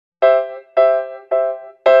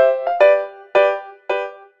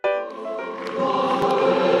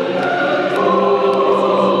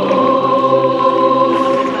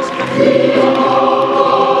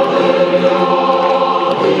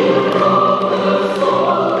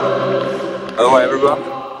everyone.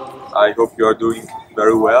 I hope you are doing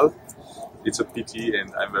very well. It's a pity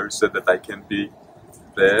and I'm very sad that I can't be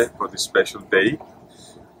there for this special day.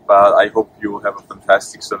 But I hope you have a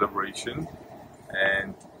fantastic celebration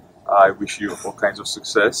and I wish you all kinds of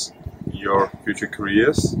success in your future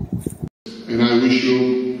careers. And I wish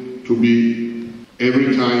you to be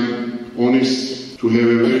every time honest, to have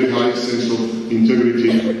a very high sense of integrity,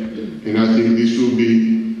 and I think this will be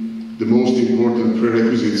the most important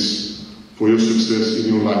prerequisites for your success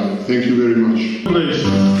in your life. Thank you very much.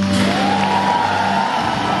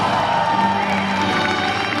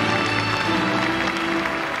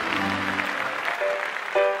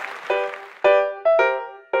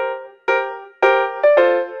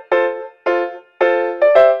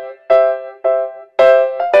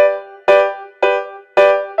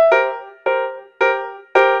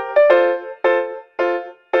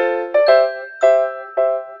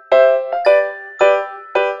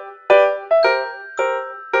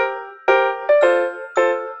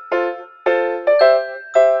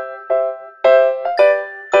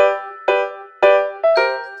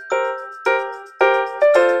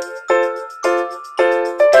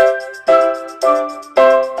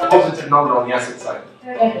 Positive number on the asset side.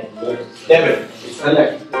 Debit. It's a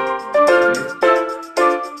left.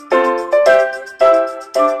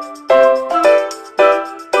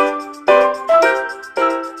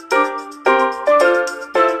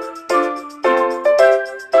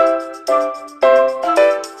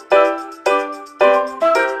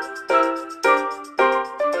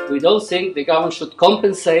 We don't think the government should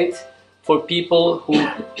compensate for people who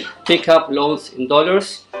pick up loans in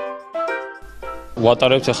dollars.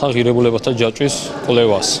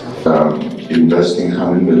 Investing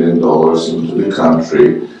 $100 million into the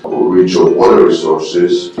country, rich of water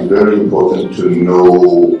resources, it's very important to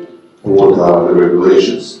know what are the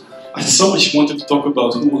regulations. I so much wanted to talk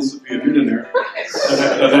about who wants to be a millionaire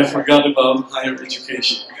that I forgot about higher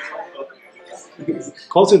education.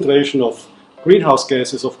 Concentration of greenhouse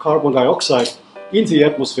gases of carbon dioxide in the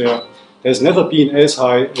atmosphere has never been as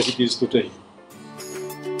high as it is today.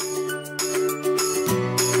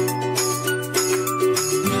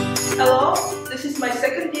 Hello, this is my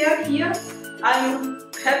second year here. I'm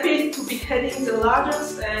happy to be heading the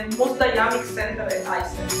largest and most dynamic center at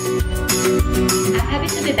ISET. I'm happy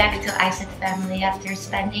to be back to ISET family after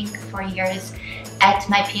spending 4 years at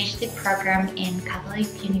my PhD program in Catholic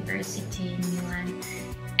University in Milan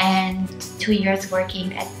and 2 years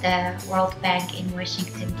working at the World Bank in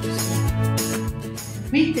Washington, D.C.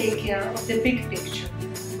 We take care of the big picture.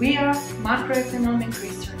 We are macroeconomic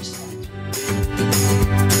research center.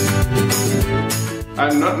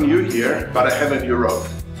 I'm not new here, but I have a new road.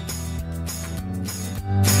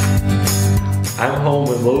 I'm home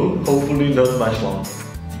alone, hopefully not much longer.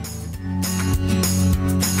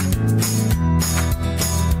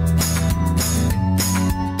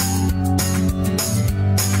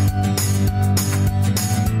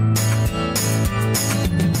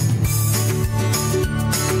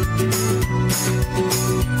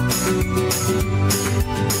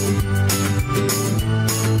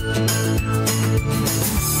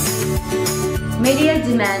 Media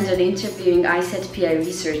demand on interviewing ISET-PI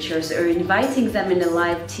researchers or inviting them in a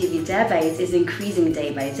live TV debate is increasing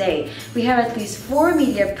day by day. We have at least 4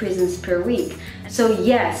 media presence per week. So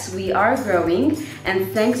yes, we are growing,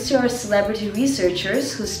 and thanks to our celebrity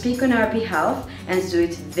researchers who speak on our behalf and do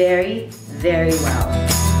it very, very well.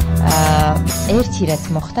 ერთი რაც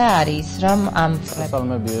მოხდა არის რომ ამ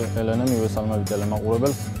სალმები ელენე მივესალმებით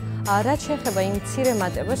ტელემაყურებელს რაც შეეხება იმ მცირე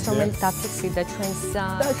მატებას, რომელიც დაფიქსირდა ჩვენს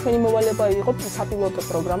და ჩვენი მოვალება იყო საპილოტო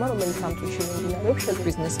პროგრამა, რომელიც ამ წუთში მიმდინარეობს,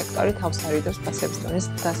 ბიზნეს სექტორი თავს არიდებს ფასების დონეს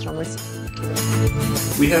დასრომის.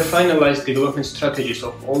 We have finalized development strategies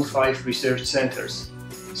of all 5 research centers.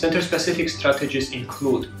 Center-specific strategies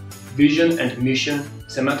include vision and mission,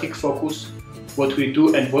 thematic focus, what we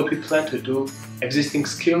do and what we plan to do, existing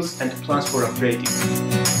skills and plans for upgrading.